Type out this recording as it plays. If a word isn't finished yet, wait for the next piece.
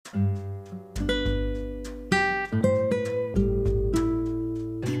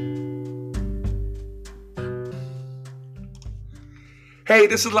Hey,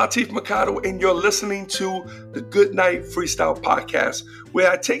 this is Latif Mercado, and you're listening to the Good Night Freestyle Podcast,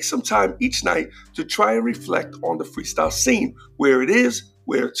 where I take some time each night to try and reflect on the freestyle scene, where it is,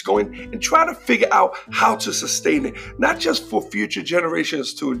 where it's going, and try to figure out how to sustain it, not just for future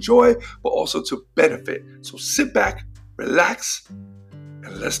generations to enjoy, but also to benefit. So sit back, relax,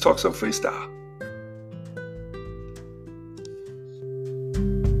 and let's talk some freestyle.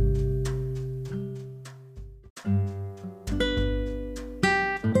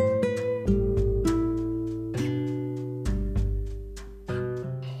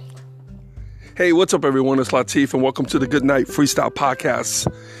 Hey, what's up, everyone? It's Latif, and welcome to the Good Night Freestyle Podcast.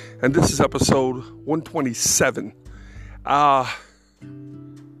 And this is episode 127. Actually,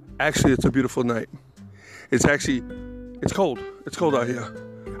 it's a beautiful night. It's cold. It's cold out here.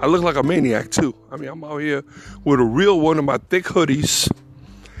 I look like a maniac, too. I'm out here with a real one of my thick hoodies,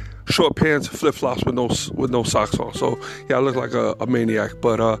 short pants, flip-flops with no socks on. So, yeah, I look like a maniac,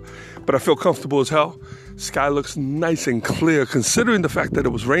 but I feel comfortable as hell. Sky looks nice and clear, considering the fact that it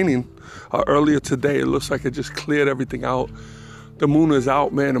was raining earlier today. It looks like it just cleared everything out. The moon is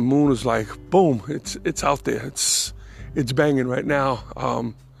out, man. The moon is like, boom, it's out there. It's banging right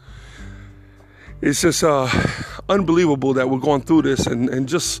now. It's just unbelievable that we're going through this, and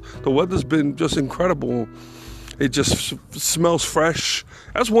just the weather's been just incredible. It just smells fresh.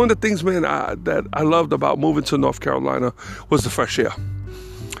 That's one of the things, man, that I loved about moving to North Carolina was the fresh air.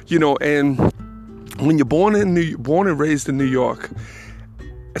 And when you're born and raised in New York,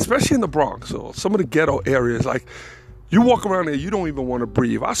 especially in the Bronx, or some of the ghetto areas, like, you walk around there, you don't even want to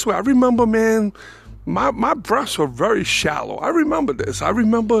breathe. I swear, I remember, man, my breaths were very shallow. I remember this. I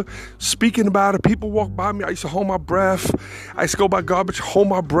remember speaking about it. People walk by me. I used to hold my breath. I used to go by garbage, hold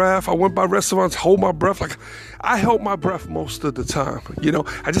my breath. I went by restaurants, hold my breath. Like, I held my breath most of the time.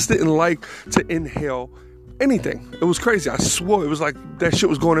 I just didn't like to inhale anything. It was crazy. I swore it was like that shit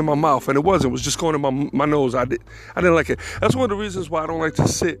was going in my mouth, and it wasn't. It was just going in my nose. I didn't like it. That's one of the reasons why I don't like to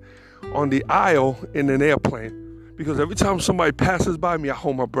sit on the aisle in an airplane, because every time somebody passes by me, I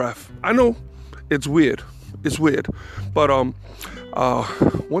hold my breath. I know it's weird. But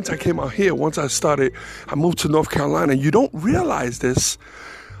once I came out here, I moved to North Carolina, and you don't realize this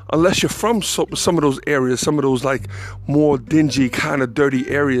unless you're from some of those areas, some of those like more dingy, kind of dirty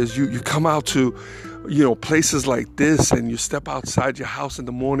areas. You come out to places like this, and you step outside your house in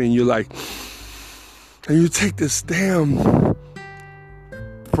the morning, and you're like, and you take this damn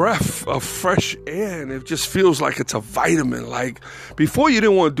breath of fresh air, and it just feels like it's a vitamin. Like, before, you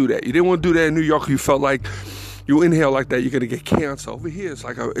didn't want to do that. You didn't want to do that in New York. You felt like you inhale like that, you're gonna get cancer. Over here,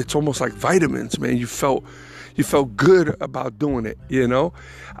 it's almost like vitamins, man. You felt good about doing it,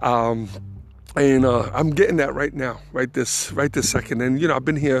 And I'm getting that right now, right this second. And I've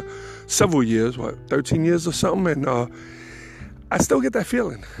been here several years, 13 years or something, and I still get that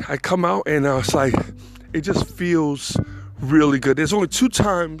feeling. I come out, and it's like, it just feels really good. There's only two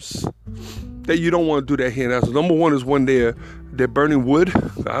times that you don't want to do that here. And number one is when they're burning wood.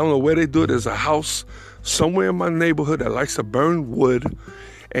 I don't know where they do it. There's a house somewhere in my neighborhood that likes to burn wood,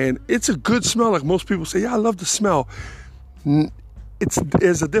 and it's a good smell. Like, most people say, yeah, I love the smell.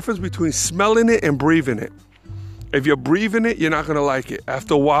 There's a difference between smelling it and breathing it. If you're breathing it, you're not going to like it.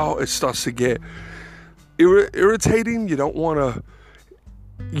 After a while, it starts to get irritating. You don't want to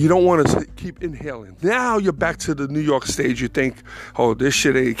keep inhaling. Now you're back to the New York stage. You think, oh, this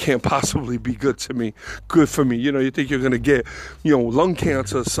shit can't possibly be good for me. You think you're going to get, lung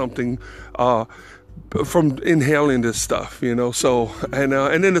cancer or something from inhaling this stuff, So, and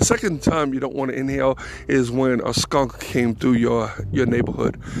then the second time you don't want to inhale is when a skunk came through your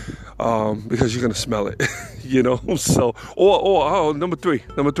neighborhood, because you're gonna smell it, So, or number three,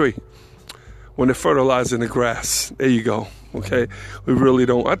 when they're fertilizing the grass. There you go. Okay, we really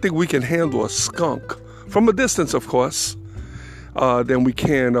don't. I think we can handle a skunk from a distance, of course. Then we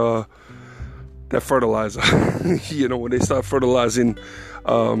can that fertilizer. When they start fertilizing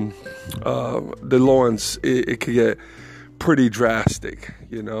the lawns, it could get pretty drastic.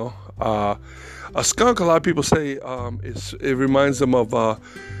 A skunk, a lot of people say, it reminds them of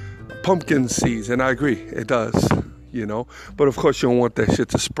pumpkin seeds, and I agree, it does. But of course you don't want that shit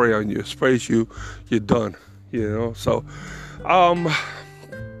to spray on you. It sprays you, you're done. So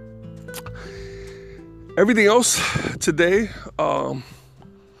everything else today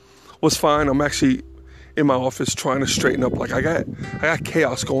was fine. I'm actually in my office trying to straighten up. Like, I got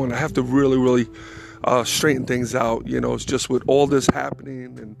chaos going. I have to really straighten things out. It's just with all this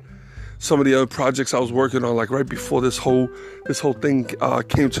happening and some of the other projects I was working on, like right before this whole thing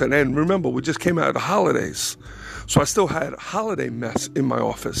came to an end. Remember, we just came out of the holidays, so I still had holiday mess in my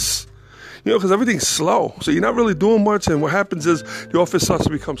office. because everything's slow. So you're not really doing much, and what happens is the office starts to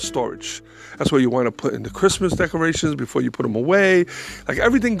become storage. That's where you want to put in the Christmas decorations before you put them away. Like,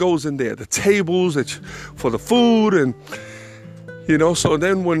 everything goes in there. The tables for the food, and, so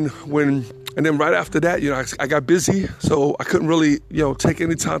then and then right after that, I got busy, so I couldn't really, take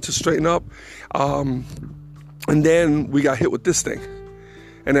any time to straighten up. And then we got hit with this thing.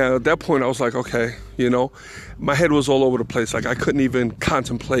 And at that point, I was like, okay, my head was all over the place. Like, I couldn't even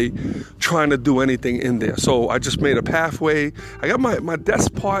contemplate trying to do anything in there. So I just made a pathway. I got my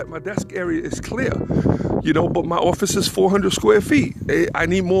desk area is clear, but my office is 400 square feet. I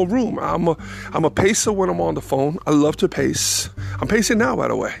need more room. I'm a pacer when I'm on the phone. I love to pace. I'm pacing now, by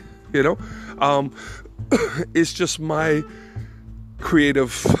the way, It's just my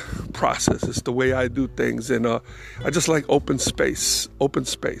creative process. It's the way I do things, and I just like open space,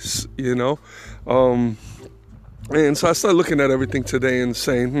 And so I started looking at everything today and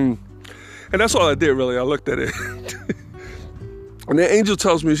saying, and that's all I did, really. I looked at it. And then Angel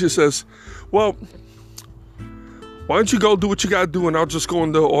tells me, she says, well, why don't you go do what you gotta do, and I'll just go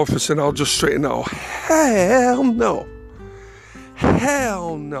in the office and I'll just straighten out. Hell no.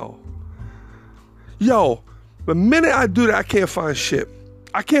 Yo, the minute I do that, I can't find shit.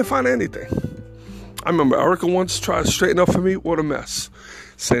 I can't find anything. I remember Erica once tried to straighten up for me. What a mess.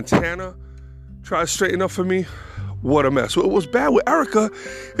 Santana tried to straighten up for me. What a mess. What was bad with Erica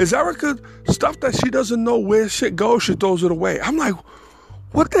is stuff that she doesn't know where shit goes, she throws it away. I'm like,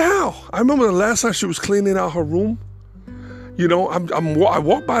 what the hell? I remember the last time she was cleaning out her room. I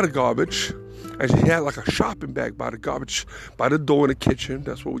walked by the garbage, and she had like a shopping bag by the door in the kitchen.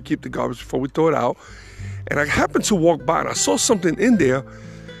 That's where we keep the garbage before we throw it out. And I happened to walk by, and I saw something in there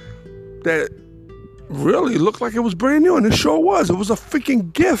that really looked like it was brand new, and it sure was. It was a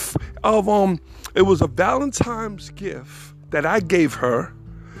freaking gift of it was a Valentine's gift that I gave her,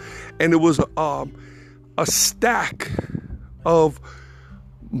 and it was a stack of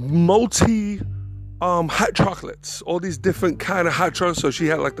hot chocolates, all these different kind of hot chocolates. So she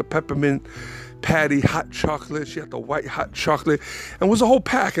had like the peppermint patty hot chocolate, she had the white hot chocolate, and it was a whole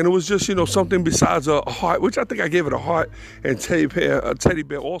pack. And it was just something besides a heart, which I think I gave it a heart, and a teddy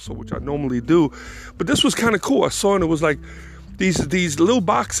bear also, which I normally do. But this was kind of cool. I saw, and it was like these little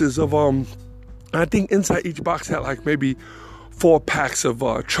boxes of I think inside each box had like maybe 4 packs of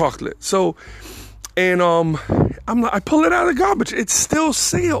chocolate. So, and I pull it out of the garbage. It's still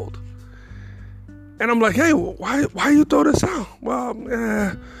sealed. And I'm like, hey, why you throw this out? Well,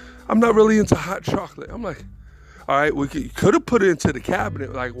 I'm not really into hot chocolate. I'm like, all right, we could have put it into the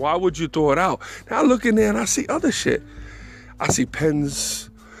cabinet. Like, why would you throw it out? Now I look in there and I see other shit. I see pens.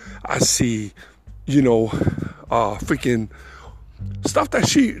 I see, freaking stuff that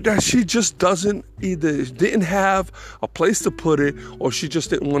she just didn't have a place to put it, or she just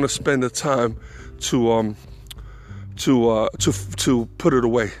didn't want to spend the time to put it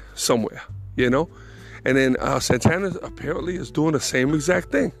away somewhere, And then Santana apparently is doing the same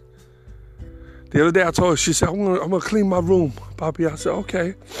exact thing. The other day I told her, she said, I'm gonna clean my room, Poppy. I said,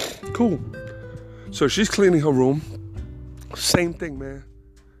 okay, cool. So she's cleaning her room. Same thing, man.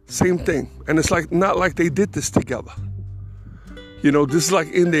 Same thing. And it's like not like they did this together. This is like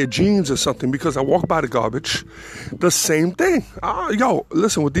in their genes or something, because I walk by the garbage, the same thing.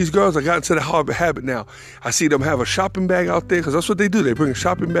 Listen, with these girls, I got into the habit now. I see them have a shopping bag out there, because that's what they do. They bring a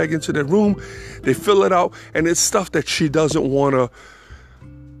shopping bag into their room, they fill it out, and it's stuff that she doesn't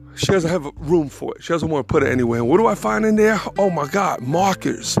have room for it. She doesn't want to put it anywhere. And what do I find in there? Oh my God,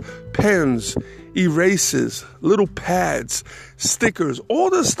 markers, pens, erasers, little pads, stickers, all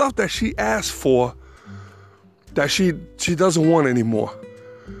the stuff that she asked for, that she doesn't want anymore.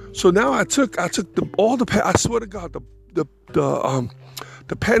 So now I took all the I swear to God, the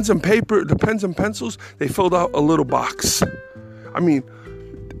pens and paper, the pens and pencils, they filled out a little box. I mean,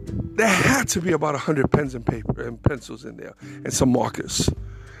 there had to be about 100 pens and paper and pencils in there, and some markers.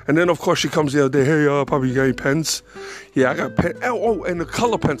 And then, of course, she comes the other day, hey, Poppy, you got any pens? Yeah, I got pen. Oh, and the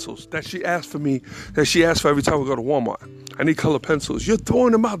color pencils that she asked for every time we go to Walmart. I need color pencils. You're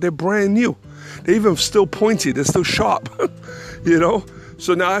throwing them out. They're brand new. They're even still pointy. They're still sharp,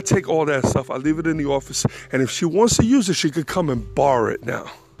 So now I take all that stuff. I leave it in the office. And if she wants to use it, she could come and borrow it now.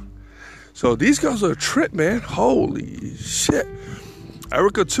 So these girls are a trip, man. Holy shit.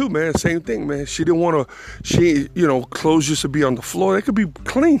 Erica too, man, same thing, man. She didn't want to, clothes used to be on the floor. They could be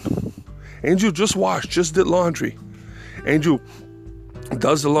clean. Angel just washed, just did laundry. Angel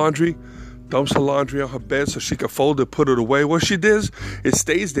does the laundry, dumps her laundry on her bed so she can fold it, put it away. What she does, it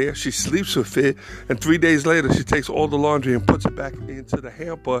stays there. She sleeps with it. And 3 days later, she takes all the laundry and puts it back into the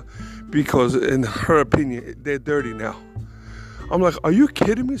hamper because, in her opinion, they're dirty now. I'm like, are you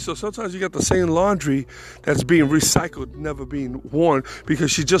kidding me? So sometimes you got the same laundry that's being recycled, never being worn, because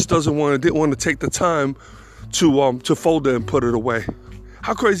she just didn't want to take the time to fold it and put it away.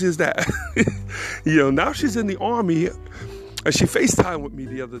 How crazy is that? Now she's in the Army, and she FaceTimed with me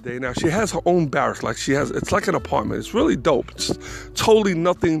the other day. Now she has her own barracks, it's like an apartment. It's really dope. It's totally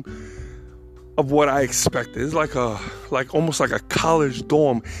nothing of what I expected. It's almost like a college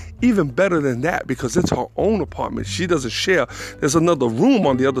dorm, even better than that, because it's her own apartment. She doesn't share. There's another room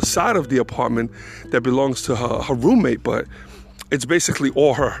on the other side of the apartment that belongs to her roommate, but it's basically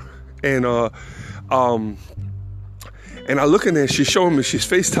all her. And I look in there, she's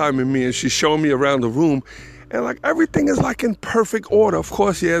FaceTiming me, and she's showing me around the room, and like everything is like in perfect order. Of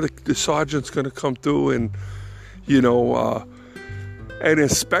course, the sergeant's gonna come through and and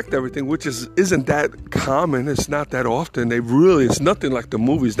inspect everything, which isn't that common. It's not that often. It's nothing like the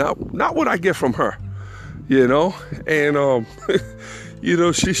movies. Not what I get from her, And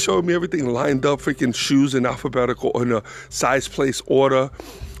she showed me everything lined up, freaking shoes in alphabetical, in a size, place, order,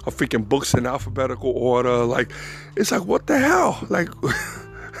 or freaking books in alphabetical order. Like, it's like, what the hell? Like,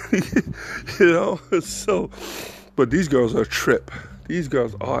 So, but these girls are a trip.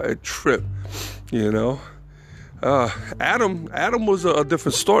 Adam was a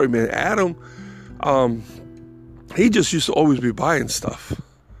different story, man. Adam, he just used to always be buying stuff.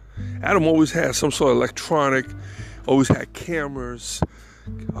 Adam always had some sort of electronic, always had cameras,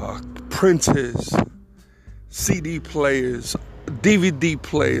 printers, CD players, DVD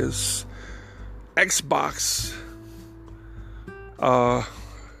players, Xbox.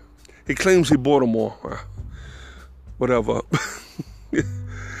 He claims he bought them all. Whatever.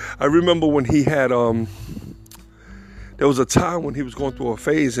 I remember when he had, there was a time when he was going through a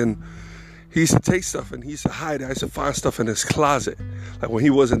phase, and he used to take stuff and he used to hide it. I used to find stuff in his closet. Like when he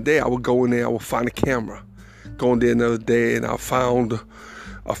wasn't there, I would go in there, I would find a camera. Go in there another day, and I found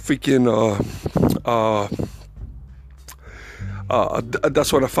a freaking,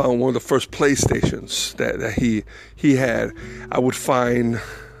 that's what I found, one of the first PlayStations that he had. I would find,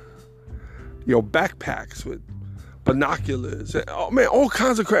 backpacks with binoculars, and, all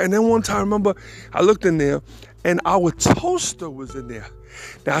kinds of crap. And then one time, I remember I looked in there, and our toaster was in there.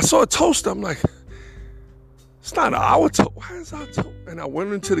 Now I saw a toaster. I'm like, it's not our toaster. Why is our toaster? And I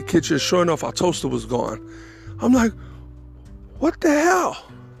went into the kitchen. Sure enough, our toaster was gone. I'm like, what the hell?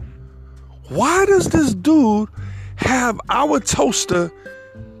 Why does this dude have our toaster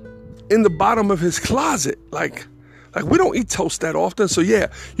in the bottom of his closet? Like we don't eat toast that often. So yeah,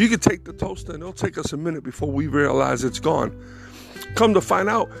 you could take the toaster and it'll take us a minute before we realize it's gone. Come to find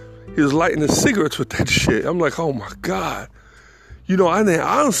out, he was lighting his cigarettes with that shit. I'm like, oh my God. I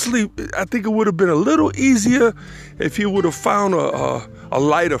don't sleep. I think it would have been a little easier if he would have found a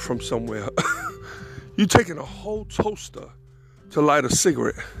lighter from somewhere. You taking a whole toaster to light a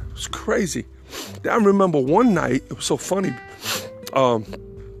cigarette. It's crazy. I remember one night, it was so funny.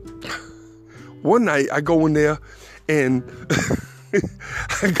 One night I go in there and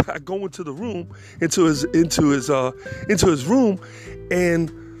I go into the room, into his room,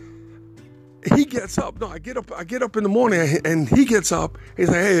 and he gets up. No, I get up in the morning, and he gets up. He's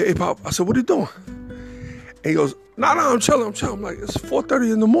like, hey, Pop. I said, what are you doing? And he goes, no, I'm chilling. I'm like, it's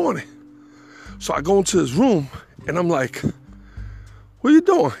 4:30 in the morning. So I go into his room, and I'm like, what are you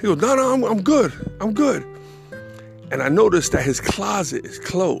doing? He goes, no, I'm good. And I noticed that his closet is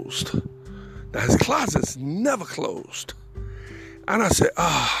closed. Now, his closet's never closed. And I said,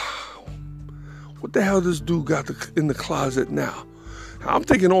 what the hell this dude got in the closet now? I'm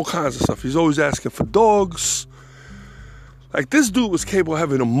thinking all kinds of stuff. He's always asking for dogs. Like, this dude was capable of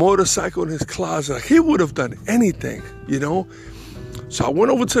having a motorcycle in his closet. Like, he would have done anything, So I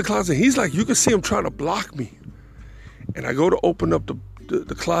went over to the closet. He's like, you can see him trying to block me. And I go to open up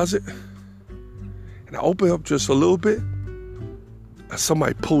the closet. And I open up just a little bit. And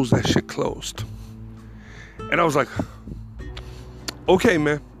somebody pulls that shit closed. And I was like, okay,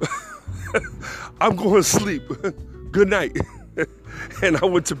 man. I'm going to sleep. Good night. And I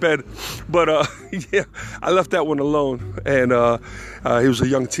went to bed. But, yeah, I left that one alone. And he was a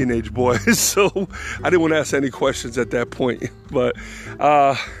young teenage boy. So I didn't want to ask any questions at that point. But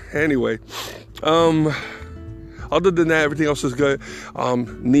anyway, other than that, everything else is good.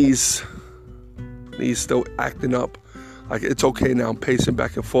 Knees still acting up. Like, it's okay now. I'm pacing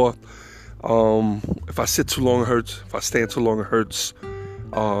back and forth. If I sit too long, it hurts. If I stand too long, it hurts.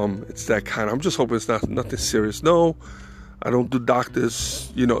 It's that kind of, I'm just hoping it's nothing serious. No, I don't do doctors.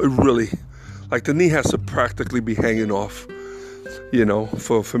 It really, like, the knee has to practically be hanging off,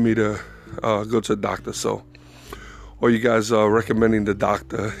 for me to go to the doctor. So or you guys are recommending the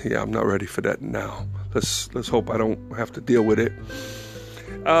doctor. Yeah, I'm not ready for that now. Let's hope I don't have to deal with it.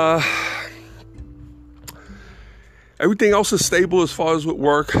 Everything else is stable as far as with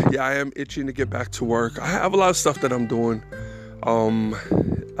work. Yeah, I am itching to get back to work. I have a lot of stuff that I'm doing.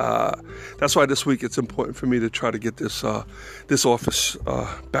 That's why this week it's important for me to try to get this office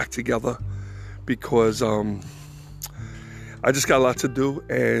back together, because I just got a lot to do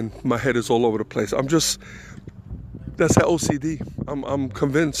and my head is all over the place. That's that OCD. I'm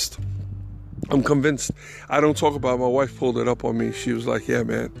convinced. I don't talk about it. My wife pulled it up on me. She was like, yeah,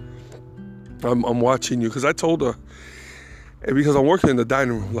 man, I'm watching you. Because I told her, and because I'm working in the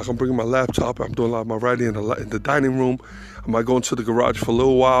dining room, like I'm bringing my laptop, I'm doing a lot of my writing in the dining room. I might go into the garage for a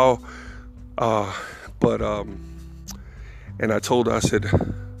little while. And I told her, I said,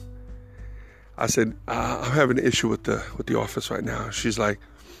 I'm having an issue with the office right now. She's like,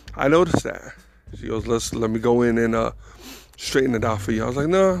 I noticed that. She goes, let me go in and straighten it out for you. I was like,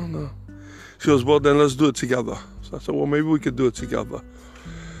 no. She goes, well, then let's do it together. So I said, well, maybe we could do it together.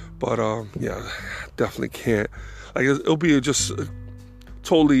 But yeah, definitely can't. Like, it'll be just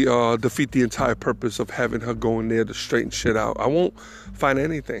totally defeat the entire purpose of having her go in there to straighten shit out. I won't find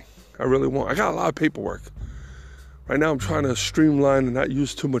anything. I really won't. I got a lot of paperwork. Right now I'm trying to streamline and not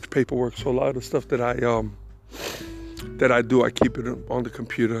use too much paperwork. So a lot of the stuff that I do, I keep it on the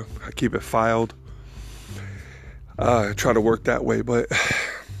computer. I keep it filed. I try to work that way. But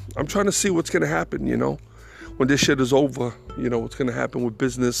I'm trying to see what's going to happen, when this shit is over, what's going to happen with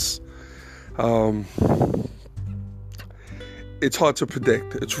business. It's hard to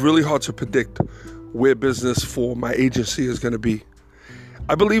predict. It's really hard to predict where business for my agency is going to be.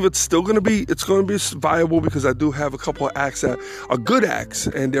 I believe it's going to be viable because I do have a couple of acts that are good acts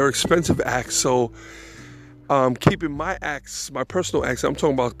and they're expensive acts. So keeping my acts, my personal acts, I'm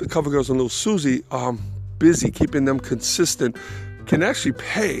talking about the Cover Girls and Lil Susie, busy, keeping them consistent, can actually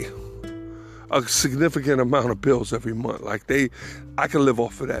pay a significant amount of bills every month. Like I can live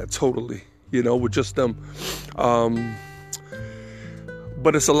off of that totally, with just them.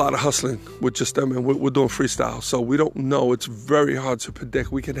 But it's a lot of hustling with just them, and we're doing freestyle. So we don't know. It's very hard to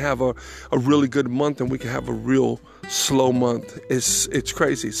predict. We can have a really good month and we can have a real slow month. It's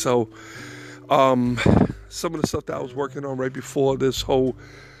crazy. So some of the stuff that I was working on right before this whole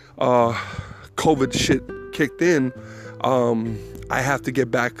COVID shit kicked in, I have to get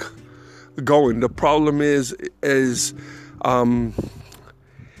back going. The problem is a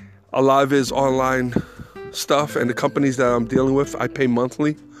lot of it is online stuff, and the companies that I'm dealing with, I pay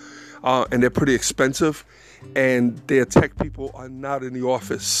monthly, and they're pretty expensive, and their tech people are not in the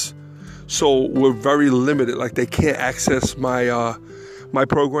office, so we're very limited. Like, they can't access my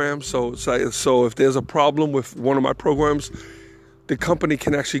program. So if there's a problem with one of my programs, the company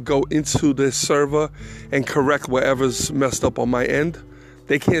can actually go into this server and correct whatever's messed up on my end.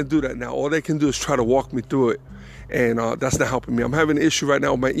 They can't do that now. All they can do is try to walk me through it, and that's not helping me. I'm having an issue right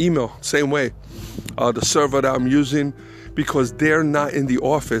now with my email, same way. The server that I'm using, because they're not in the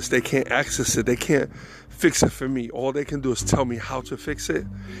office, they can't access it. They can't fix it for me. All they can do is tell me how to fix it.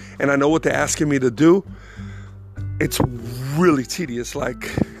 And I know what they're asking me to do. It's really tedious.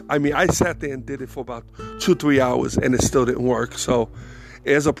 Like, I sat there and did it for about 2-3 hours and it still didn't work. So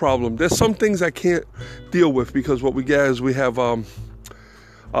there's a problem. There's some things I can't deal with because what we get is we have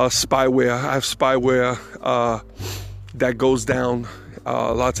spyware. I have spyware that goes down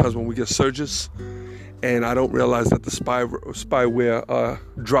a lot of times when we get surges, and I don't realize that the spyware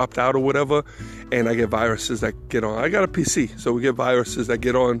dropped out or whatever, and I get viruses that get on. I got a PC, so we get viruses that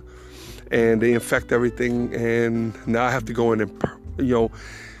get on, and they infect everything, and now I have to go in and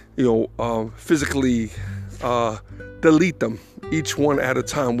physically delete them, each one at a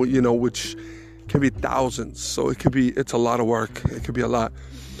time, which can be thousands. So it's a lot of work. It could be a lot.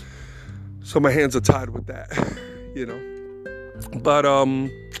 So my hands are tied with that, But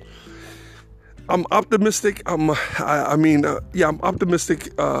I'm optimistic. I'm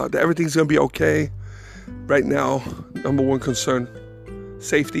optimistic that everything's gonna be okay. Right now, number one concern: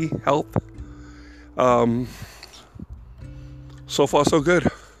 safety, health. So far, so good.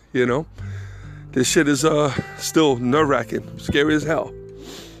 This shit is still nerve-wracking, scary as hell.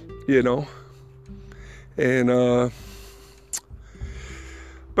 And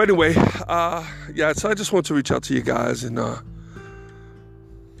but anyway, so I just want to reach out to you guys and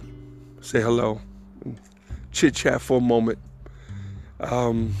say hello, and chit-chat for a moment.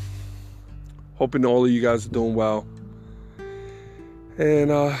 Hoping all of you guys are doing well.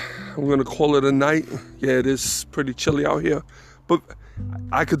 And I'm going to call it a night. Yeah, it is pretty chilly out here. But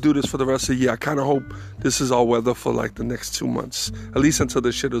I could do this for the rest of the year. I kind of hope this is all weather for like the next 2 months, at least until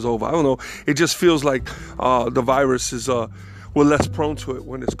this shit is over. I don't know. It just feels like the virus is we're less prone to it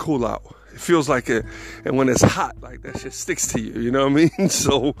when it's cool out. It feels like it, and when it's hot, like that shit sticks to you. You know what I mean?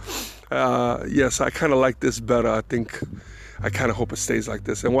 So yes, I kind of like this better. I kind of hope it stays like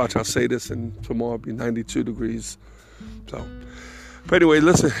this. And watch, I'll say this, and tomorrow it'll be 92 degrees. So, but anyway,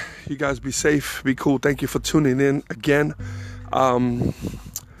 listen, you guys be safe, be cool. Thank you for tuning in again.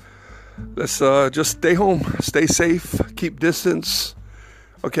 Let's just stay home, stay safe, keep distance.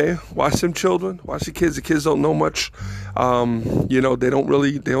 Okay, watch them children, watch the kids. The kids don't know much. You know, they don't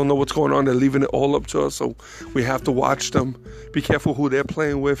know what's going on. They're leaving it all up to us, so we have to watch them. Be careful who they're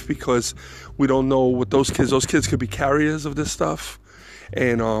playing with, because we don't know what those kids could be carriers of this stuff,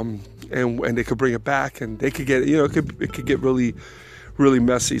 and they could bring it back, and they could get, you know, it could get really, really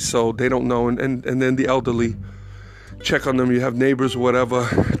messy. So they don't know, and then the elderly. Check on them. You have neighbors, whatever.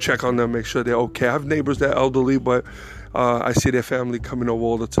 Check on them. Make sure they're okay. I have neighbors that are elderly, but I see their family coming over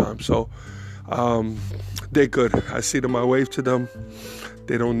all the time. So they're good. I see them. I wave to them.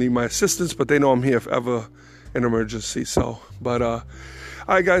 They don't need my assistance, but they know I'm here if ever an emergency. So, but all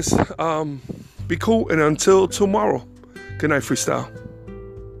right, guys. Be cool. And until tomorrow, good night, Freestyle.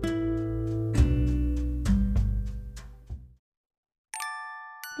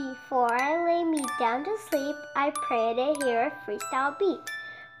 Before I lay me down to sleep, I pray to hear a freestyle beat.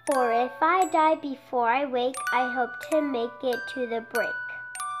 For if I die before I wake, I hope to make it to the break.